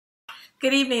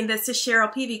Good evening, this is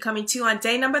Cheryl Peavy coming to you on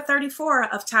day number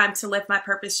 34 of Time to Live My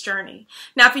Purpose Journey.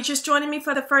 Now, if you're just joining me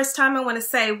for the first time, I want to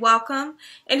say welcome.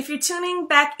 And if you're tuning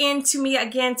back into me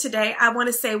again today, I want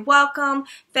to say welcome.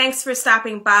 Thanks for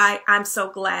stopping by. I'm so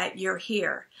glad you're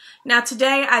here. Now,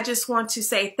 today, I just want to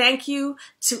say thank you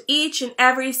to each and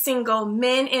every single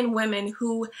men and women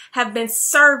who have been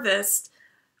service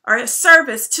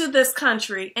to this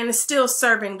country and is still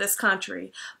serving this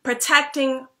country,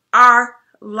 protecting our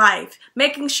life,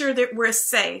 making sure that we're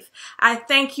safe. I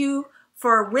thank you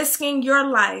for risking your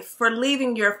life, for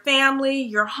leaving your family,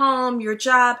 your home, your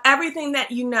job, everything that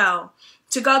you know,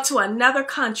 to go to another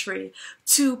country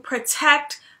to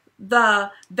protect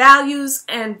the values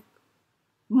and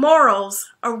morals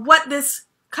of what this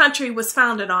country was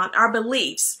founded on, our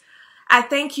beliefs. I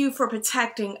thank you for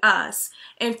protecting us,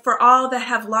 and for all that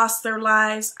have lost their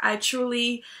lives. I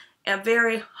truly am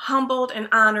very humbled and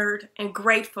honored and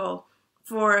grateful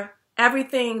for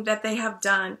everything that they have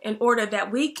done in order that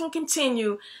we can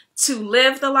continue to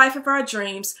live the life of our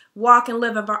dreams, walk and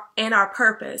live in our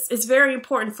purpose. It's very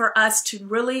important for us to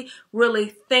really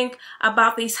think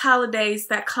about these holidays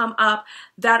that come up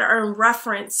that are in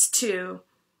reference to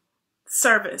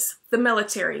service, the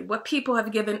military, what people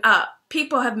have given up.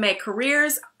 People have made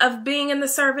careers of being in the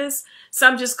service.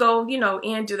 Some just go,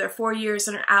 in, do their 4 years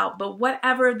and are out. But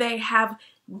whatever they have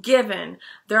given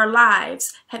their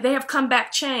lives, they have come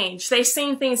back changed. They've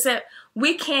seen things that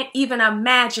we can't even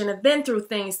imagine, have been through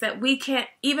things that we can't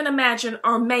even imagine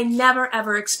or may never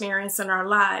ever experience in our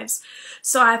lives.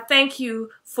 So I thank you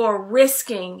for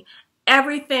risking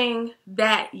everything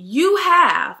that you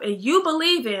have and you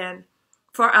believe in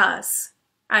for us.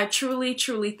 I truly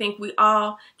think we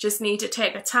all just need to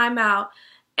take a time out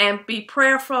and be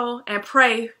prayerful and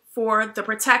pray for the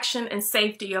protection and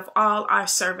safety of all our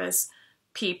service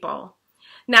people.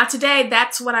 Now today,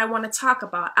 that's what I want to talk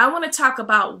about. I want to talk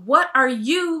about what are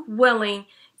you willing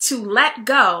to let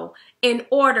go in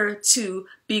order to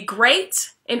be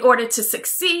great, in order to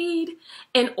succeed,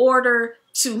 in order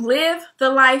to live the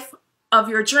life of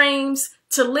your dreams,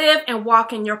 to live and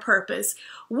walk in your purpose.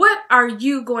 What are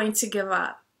you going to give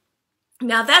up?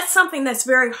 Now, that's something that's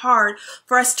very hard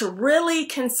for us to really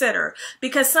consider,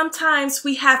 because sometimes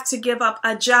we have to give up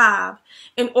a job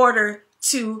in order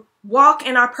to walk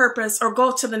in our purpose or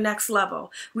go to the next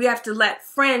level. We have to let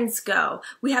friends go.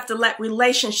 We have to let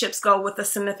relationships go with a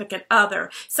significant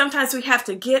other. Sometimes we have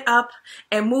to get up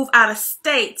and move out of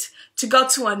state to go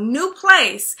to a new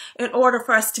place in order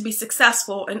for us to be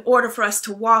successful, in order for us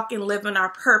to walk and live in our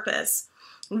purpose.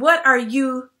 What are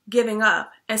you giving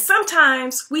up? And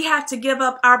sometimes we have to give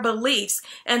up our beliefs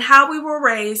and how we were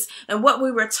raised and what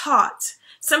we were taught.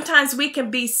 Sometimes we can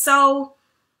be so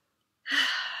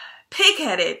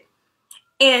pig-headed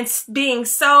and being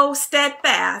so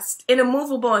steadfast and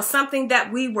immovable in something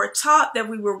that we were taught, that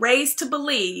we were raised to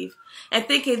believe, and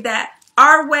thinking that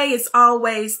our way is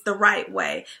always the right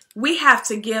way. We have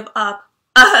to give up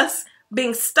us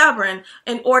being stubborn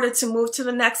in order to move to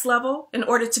the next level, in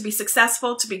order to be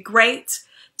successful, to be great,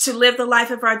 to live the life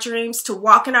of our dreams, to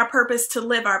walk in our purpose, to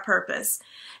live our purpose.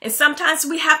 And sometimes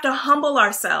we have to humble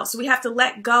ourselves. We have to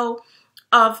let go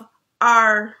of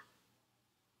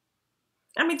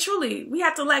truly, we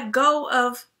have to let go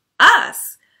of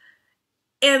us.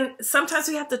 And sometimes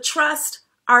we have to trust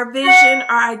our vision,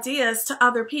 our ideas to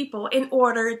other people in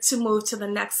order to move to the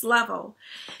next level.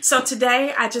 So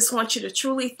today, I just want you to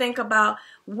truly think about,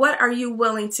 what are you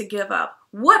willing to give up?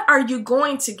 What are you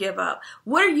going to give up?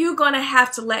 What are you going to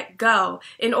have to let go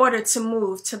in order to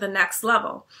move to the next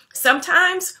level?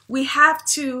 Sometimes we have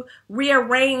to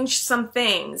rearrange some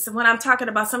things. When I'm talking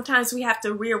about, sometimes we have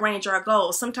to rearrange our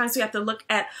goals. Sometimes we have to look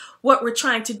at what we're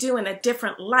trying to do in a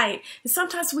different light. And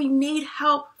sometimes we need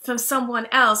help from someone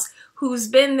else who's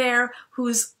been there,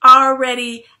 who's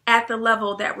already at the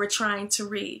level that we're trying to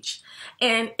reach.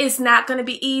 And it's not going to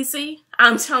be easy.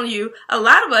 I'm telling you, a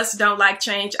lot of us don't like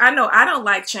change. I know I don't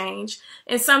like change.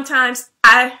 And sometimes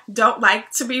I don't like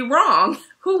to be wrong.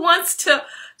 Who wants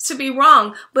to be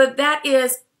wrong? But that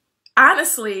is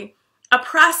honestly a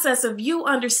process of you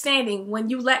understanding when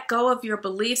you let go of your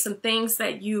beliefs and things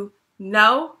that you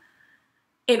know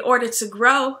in order to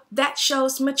grow. That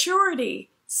shows maturity.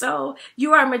 So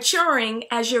you are maturing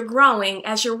as you're growing,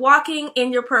 as you're walking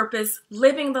in your purpose,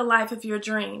 living the life of your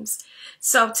dreams.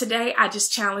 So today, I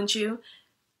just challenge you.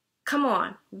 Come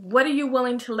on. What are you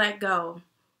willing to let go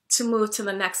to move to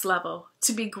the next level,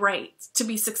 to be great, to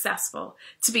be successful,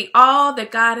 to be all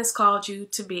that God has called you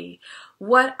to be?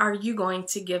 What are you going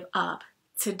to give up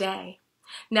today?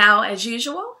 Now, as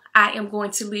usual, I am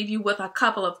going to leave you with a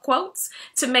couple of quotes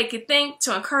to make you think,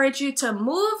 to encourage you, to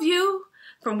move you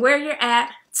from where you're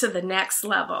at to the next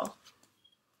level.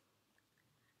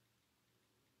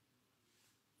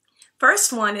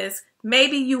 First one is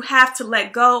maybe you have to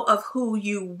let go of who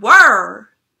you were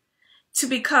to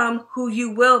become who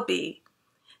you will be.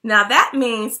 Now that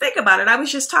means, think about it, I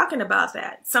was just talking about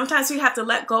that. Sometimes we have to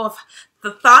let go of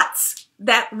the thoughts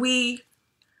that we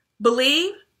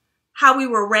believe, how we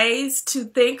were raised to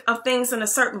think of things in a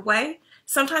certain way.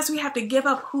 Sometimes we have to give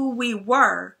up who we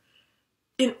were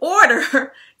in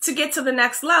order to get to the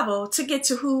next level, to get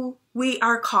to who we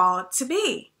are called to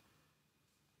be.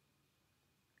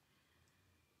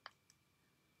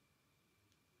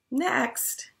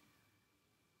 Next,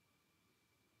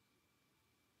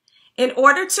 in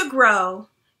order to grow,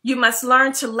 you must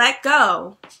learn to let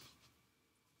go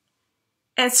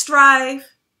and strive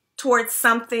towards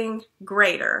something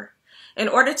greater. In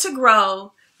order to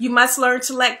grow, you must learn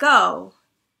to let go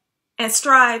and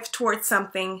strive towards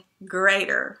something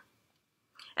greater.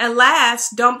 And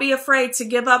last, don't be afraid to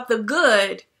give up the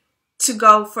good to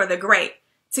go for the great.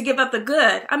 To give up the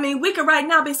good. I mean, we could right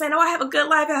now be saying, oh, I have a good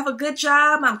life, I have a good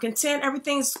job, I'm content,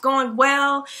 everything's going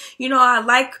well, you know, I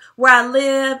like where I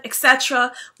live,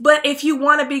 etc. But if you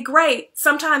want to be great,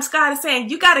 sometimes God is saying,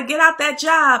 you got to get out that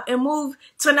job and move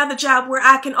to another job where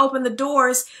I can open the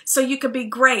doors so you can be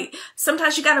great.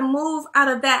 Sometimes you got to move out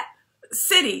of that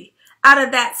city, out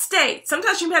of that state.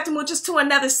 Sometimes you have to move just to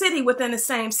another city within the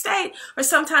same state, or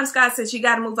sometimes God says you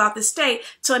got to move out the state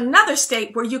to another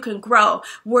state where you can grow,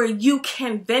 where you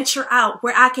can venture out,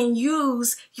 where I can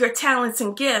use your talents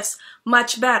and gifts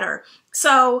much better.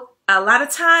 So a lot of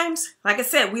times, like I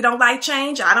said, we don't like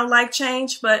change. I don't like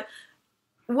change, but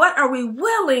what are we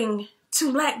willing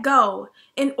to let go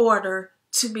in order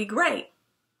to be great?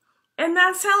 And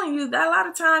that's telling you that a lot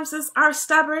of times it's our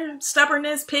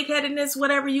stubbornness, pig-headedness,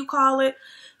 whatever you call it.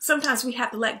 Sometimes we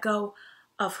have to let go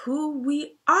of who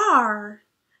we are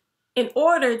in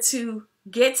order to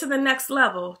get to the next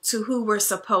level, to who we're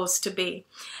supposed to be.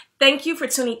 Thank you for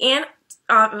tuning in.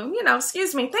 Thank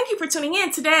you for tuning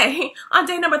in today on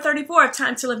day number 34 of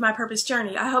Time to Live My Purpose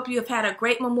Journey. I hope you have had a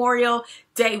great Memorial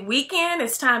Day weekend.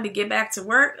 It's time to get back to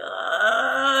work.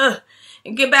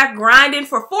 And get back grinding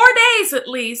for 4 days at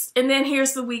least. And then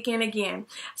here's the weekend again.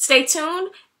 Stay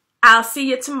tuned. I'll see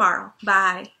you tomorrow.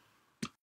 Bye.